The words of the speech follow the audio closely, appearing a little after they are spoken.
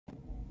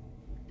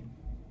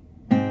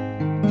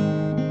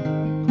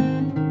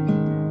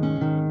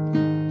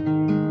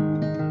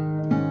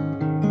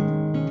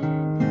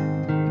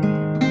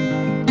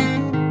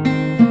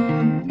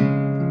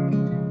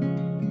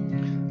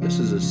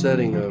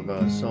setting of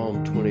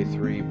Psalm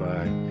 23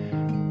 by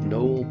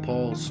Noel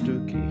Paul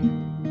Stookey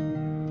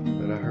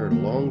that I heard a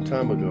long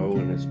time ago,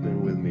 and it's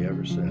been with me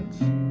ever since.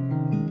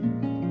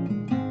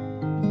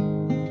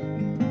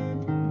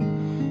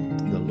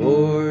 The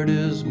Lord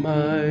is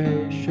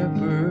my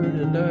shepherd,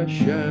 and I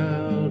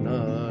shall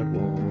not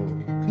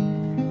want.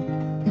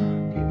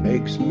 He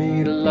makes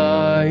me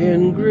lie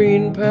in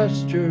green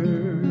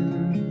pastures,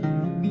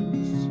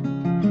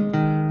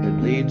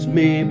 leads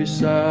me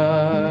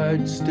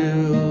beside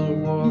still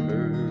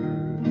waters.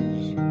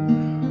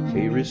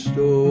 He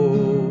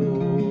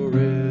restoreth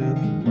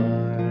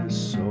my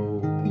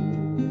soul.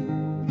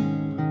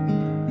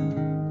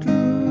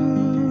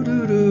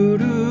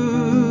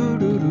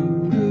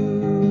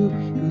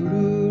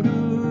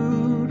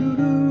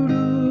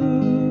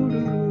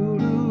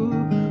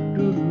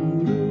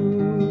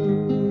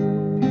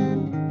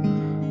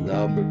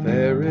 Thou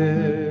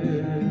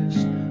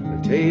preparest a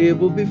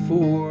table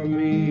before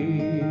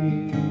me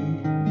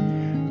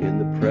in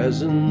the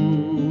presence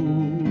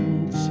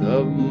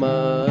of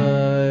my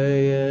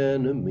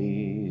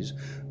enemies.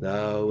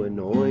 Thou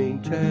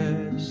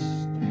anointest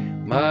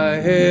my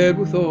head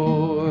with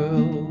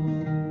oil,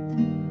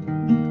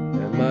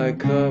 and my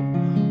cup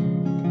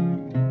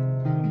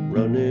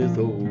runneth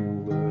over.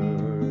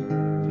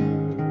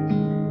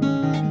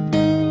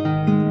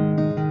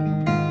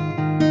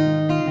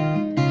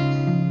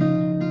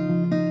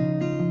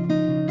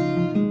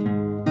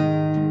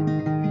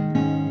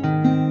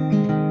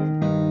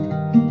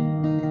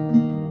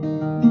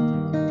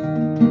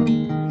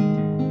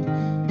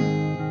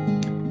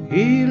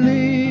 He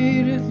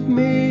leadeth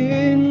me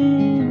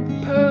in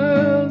the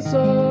paths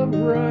of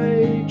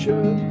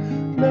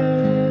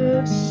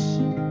righteousness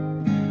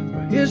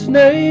for his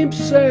name's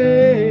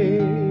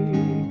sake.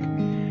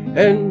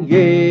 And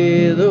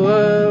yea, though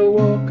I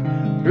walk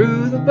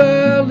through the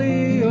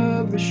valley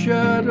of the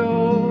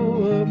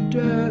shadow of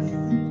death,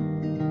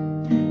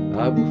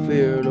 I will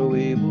fear no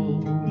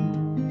evil,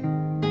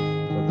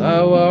 for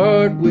thou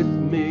art with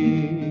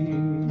me.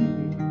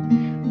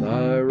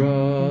 Thy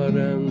rod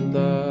and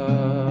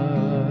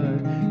thy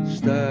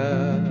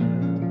staff,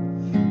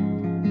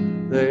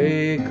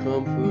 they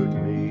comfort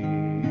me.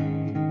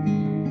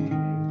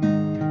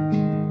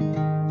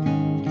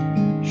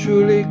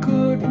 Surely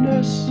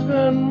goodness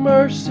and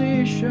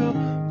mercy shall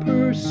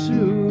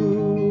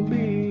pursue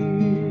me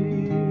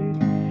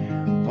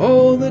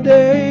all the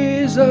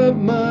days of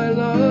my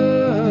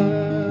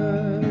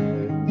life,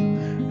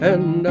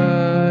 and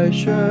I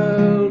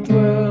shall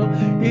dwell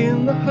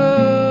in the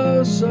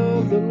house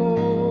of the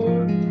Lord